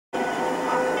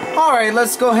Alright,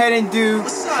 let's go ahead and do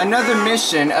another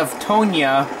mission of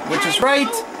Tonya, which is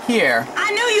right here.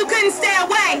 I knew you couldn't stay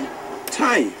away.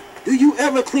 Tanya, do you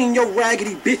ever clean your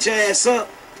raggedy bitch ass up?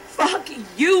 Fuck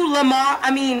you, Lamar. I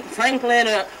mean, Franklin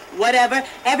or whatever.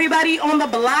 Everybody on the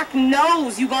block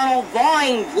knows you gone on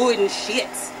Vinewood and shit.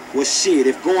 Well, shit,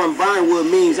 if going Vinewood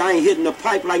means I ain't hitting the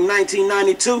pipe like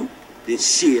 1992, then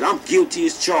shit, I'm guilty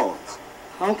as charged.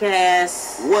 Punk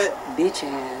ass. What? Bitch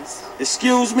ass.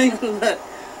 Excuse me? Look,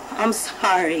 I'm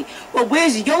sorry. Well,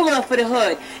 where's your love for the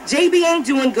hood? JB ain't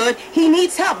doing good. He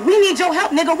needs help. We need your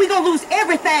help, nigga. We gonna lose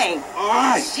everything. All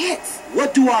right. Shit.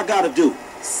 What do I gotta do?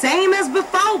 Same as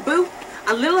before, boo.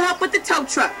 A little help with the tow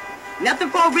truck. Nothing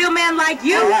for a real man like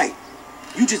you. All right.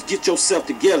 You just get yourself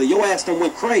together. Your ass done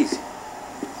went crazy.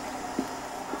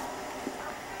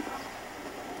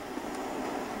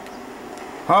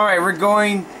 Alright, we're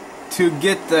going to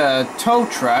get the tow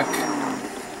truck.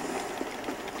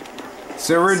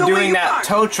 So we're doing that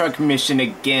tow truck mission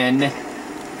again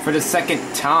for the second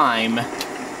time.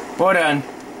 Hold on.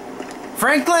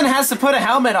 Franklin has to put a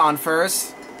helmet on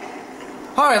first.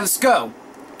 Alright, let's go.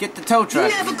 Get the tow truck.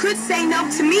 You never could say no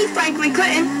to me, Franklin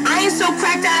couldn't. I ain't so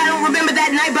cracked out I don't remember that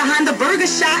night behind the burger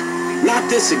shop. Not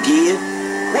this again.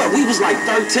 What, we was like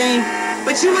 13?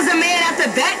 But you was a man after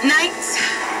that night.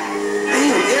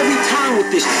 Damn, every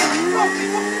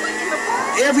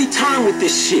time with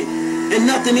this shit, and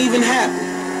nothing even happened.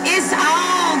 It's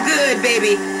all good,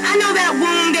 baby. I know that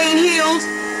wound ain't healed.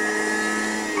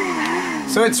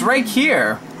 So it's right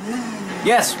here.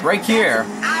 Yes, right here.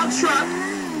 Our truck.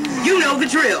 You know the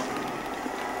drill.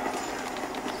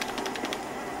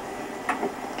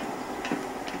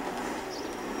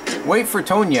 Wait for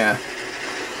Tonya.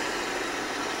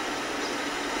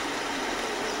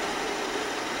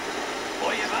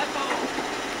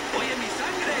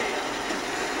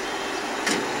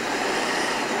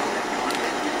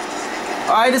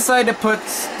 I decided to put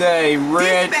the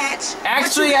red... Dispatch.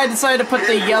 Actually, I decided to put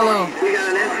the yellow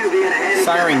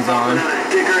sirens on.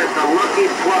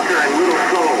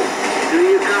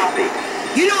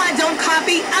 You know I don't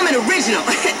copy. I'm an original.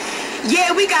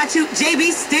 Yeah, we got you.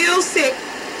 JB still sick.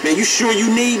 Man, you sure you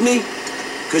need me?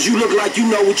 Cause you look like you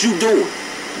know what you doing.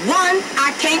 One,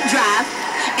 I can't drive.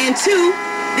 And two,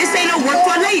 this ain't no work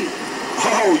for a lady.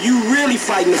 Oh, you really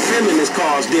fighting the feminist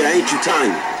cause there, ain't you,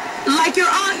 Tanya? Like your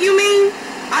aunt, you mean?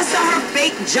 I saw her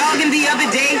fake jogging the other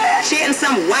day, chanting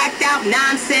some whacked out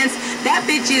nonsense. That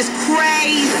bitch is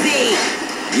crazy.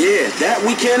 Yeah, that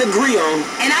we can't agree on.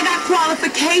 And I got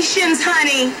qualifications,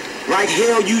 honey. Like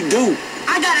hell you do.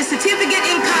 I got a certificate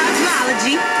in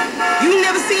cosmology. You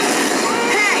never seen...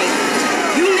 Hey,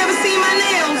 you never seen my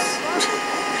nails.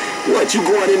 What, you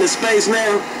going into space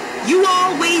now? You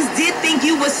always did think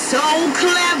you were so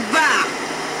clever.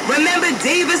 Remember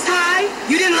Davis High?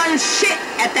 You didn't learn shit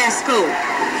at that school.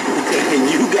 And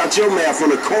you got your math on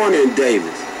the corner in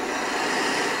Davis.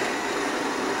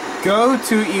 Go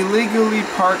to illegally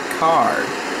parked car.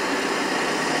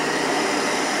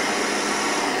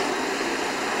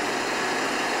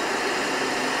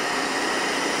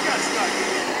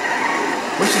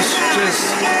 Which is just...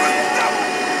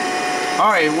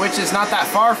 Alright, which is not that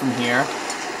far from here.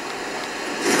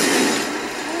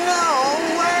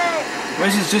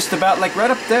 Which is just about like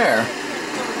right up there.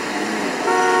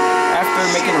 After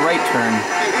making a right turn.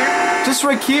 Just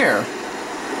right here.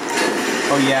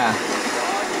 Oh yeah.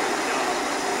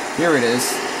 Here it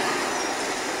is.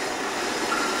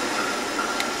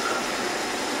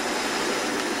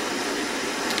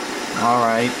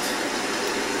 Alright.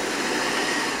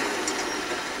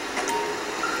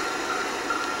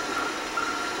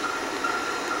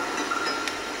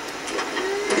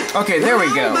 Okay, there we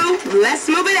go. Let's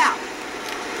move it out.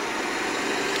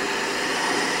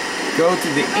 Go to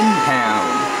the impound.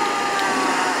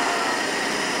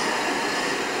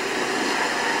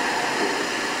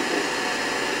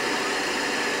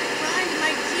 Grind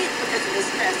my teeth because of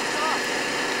this stress.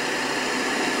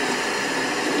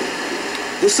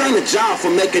 This ain't a job for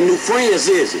making new friends,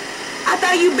 is it? I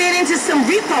thought you'd been into some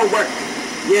repo work.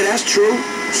 Yeah, that's true.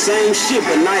 Same shit,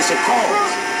 but nicer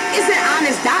cars. It's an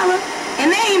honest dollar,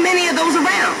 and there ain't many of those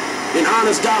around. An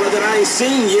honest dollar that I ain't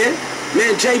seen yet.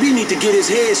 Man, JB need to get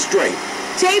his head straight.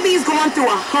 JB's going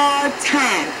through a hard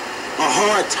time. A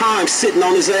hard time sitting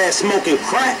on his ass smoking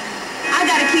crack. I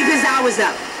gotta keep his hours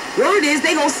up. Word is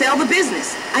they gonna sell the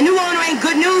business. A new owner ain't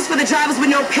good news for the drivers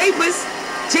with no papers.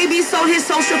 JB sold his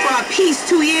social for a piece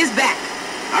 2 years back.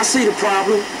 I see the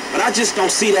problem, but I just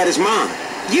don't see that as mine.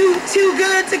 You too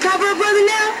good to cover a brother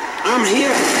now? I'm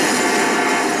here.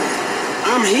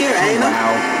 Ain't I?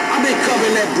 Wow. I've been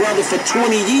covering that brother for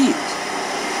 20 years.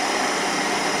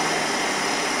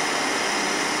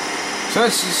 So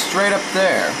it's just straight up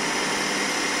there.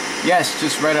 Yes,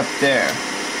 just right up there.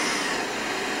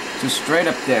 Just straight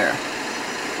up there.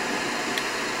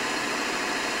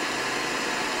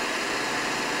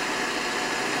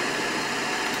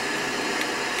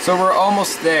 So we're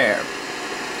almost there.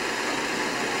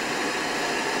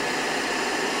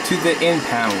 To the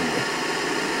impound.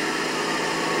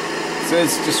 So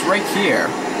it's just right here.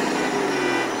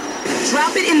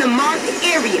 Drop it in the marked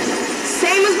area.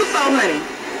 Same as before, honey.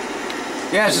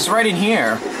 Yeah, it's just right in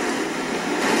here.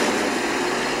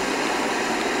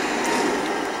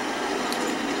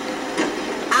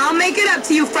 I'll make it up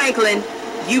to you, Franklin.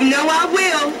 You know I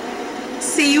will.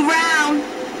 See you round.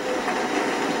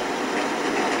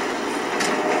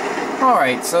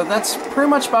 Alright, so that's pretty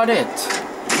much about it.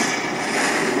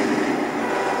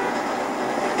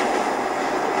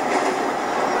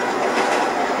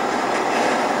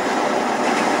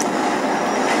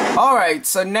 Alright,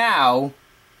 so now,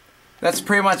 that's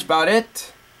pretty much about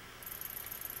it.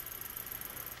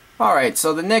 Alright,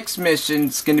 so the next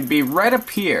mission's gonna be right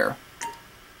up here.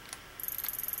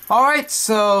 Alright,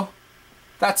 so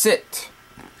that's it.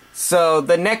 So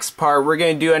the next part, we're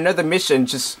gonna do another mission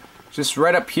just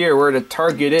right up here where the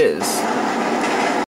target is.